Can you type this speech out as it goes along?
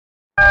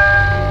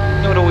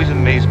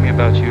amaze me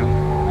about you?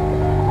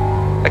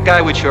 A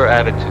guy with your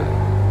attitude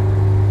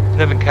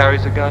never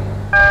carries a gun?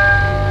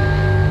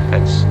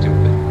 That's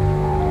stupid.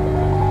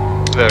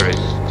 Very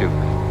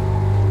stupid.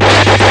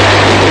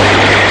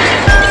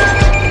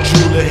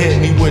 Jeweler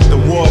hit me with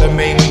the water,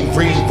 made me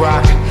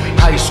re-rock.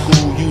 High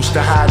school used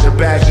to hide the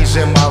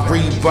baggies in my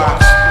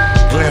Reeboks.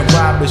 Glenn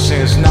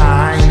Robinson's, nah,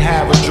 I ain't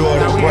have a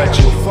Jordan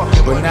budget,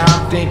 but now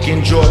I'm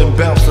thinking Jordan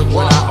Belfort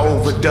when I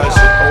overdoes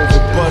it. Over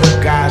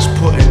butter guys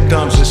putting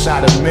thumbs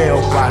inside a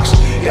mailbox.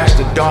 That's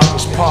the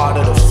darkest part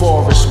of the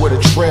forest where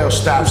the trail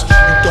stops.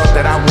 You thought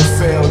that I would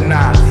fail?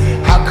 Nah,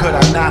 how could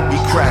I not be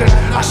cracked?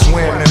 I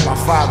swam in my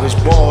father's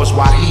balls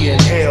while he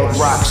inhaled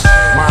rocks.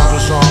 Mine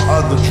was on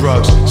other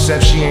drugs,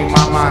 except she ain't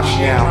my mommy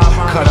now.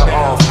 Cut her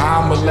off,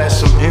 I'ma let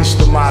some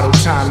Insta model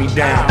tie me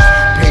down.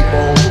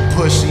 Paper over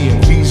pussy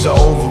and visa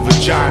over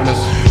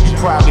vaginas. You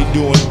probably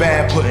doing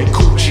bad putting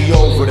coochie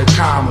over the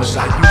commas.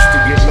 I used to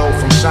get low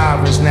from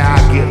sirens, now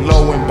I get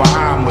low in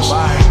Bahamas.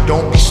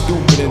 Don't be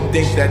stupid and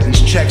think that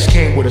these checks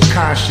came with a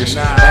conscience.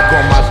 Back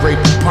on my Grey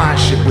Poupon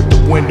shit with the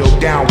window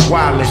down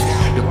wildin'.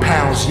 The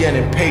pounds, yen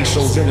and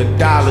pesos and the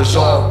dollars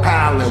all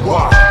piling.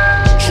 Wow.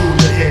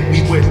 Jeweler hit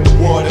me with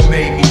the water,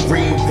 made me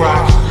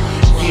re-rock.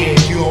 Yeah,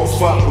 you don't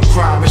fuck with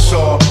crime, it's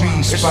all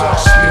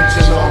B-spots.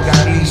 Spin long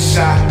on east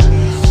side.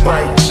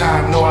 Bright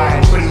time, no I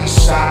ain't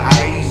prisa.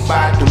 Ahí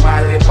va tu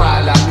madre pa'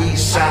 la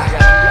misa.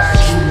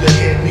 Jeweler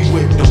hit me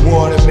with the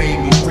water, made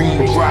me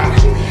re-rock.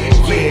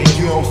 Yeah,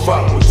 you don't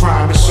fuck with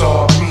crime, it's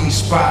all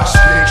B-spots.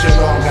 Spin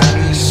long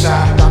on east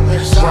side.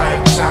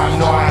 Bright time,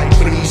 no I ain't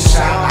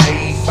prisa.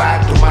 Ahí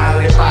va tu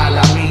madre pa'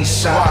 la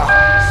misa.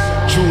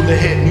 Jeweler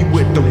hit me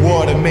with the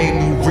water, made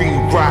me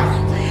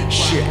re-rock.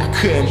 Shit, I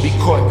couldn't be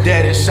caught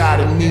dead inside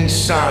a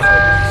Nissan.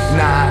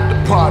 Nah, I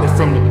departed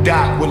from the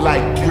dock with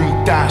like 3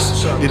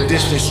 dots. The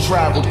distance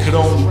traveled could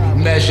only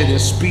be measured in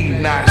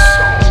speed knots.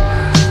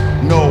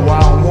 No, I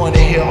don't wanna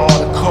hear all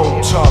the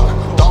cold talk,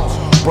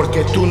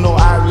 porque tú no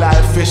hablas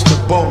if it's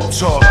the boat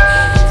talk.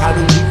 How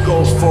do we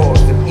go forth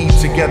and eat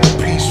together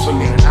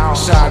peacefully?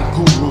 Outside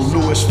Guru,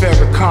 Louis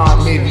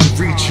Farrakhan may be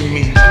reaching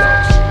me.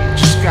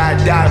 Just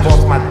skydive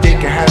off my dick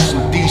and have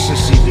some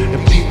decency. The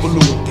people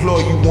who employ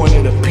you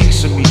wanted a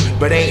piece of me,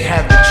 but ain't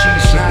have the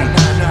cheese for me.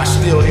 I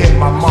still hit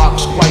my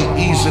marks quite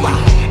easily.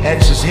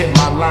 Exes hit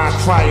my line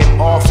crying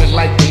often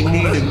like they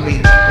needed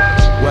me.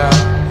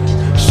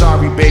 Well,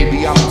 sorry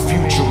baby, I'm a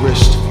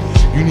futurist.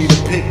 You need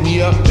to pick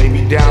me up, maybe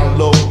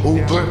download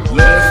Uber,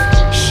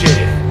 Lyft, shit.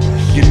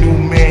 Your new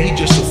man, he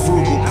just a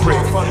frugal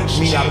prick.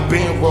 Me, I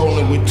been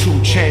rolling with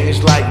 2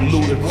 chains like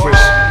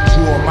Ludacris.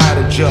 Who am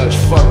I to judge?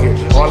 Fuck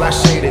it. All I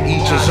say to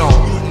each his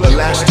own. The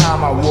last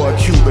time I wore a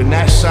Cuban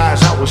that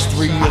size, I was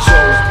 3 years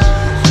old.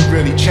 You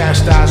really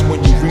chastise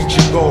when you reach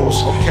your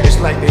goals. It's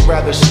like they'd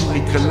rather see me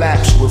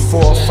collapse with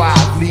 4 or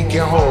 5 leaking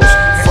holes.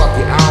 Fuck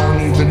it, I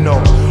don't even know.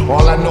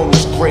 All I know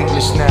is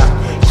greatness now.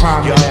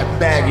 Crime in that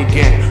bag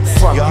again.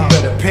 Fuck, you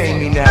better pay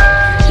me now.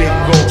 Big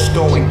ghosts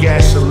throwing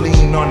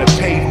gasoline on the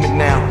pavement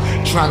now.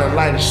 Trying to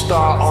light a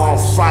star on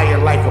fire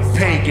like a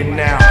pagan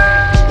now.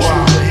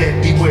 Jeweler hit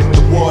me with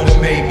the water,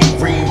 made me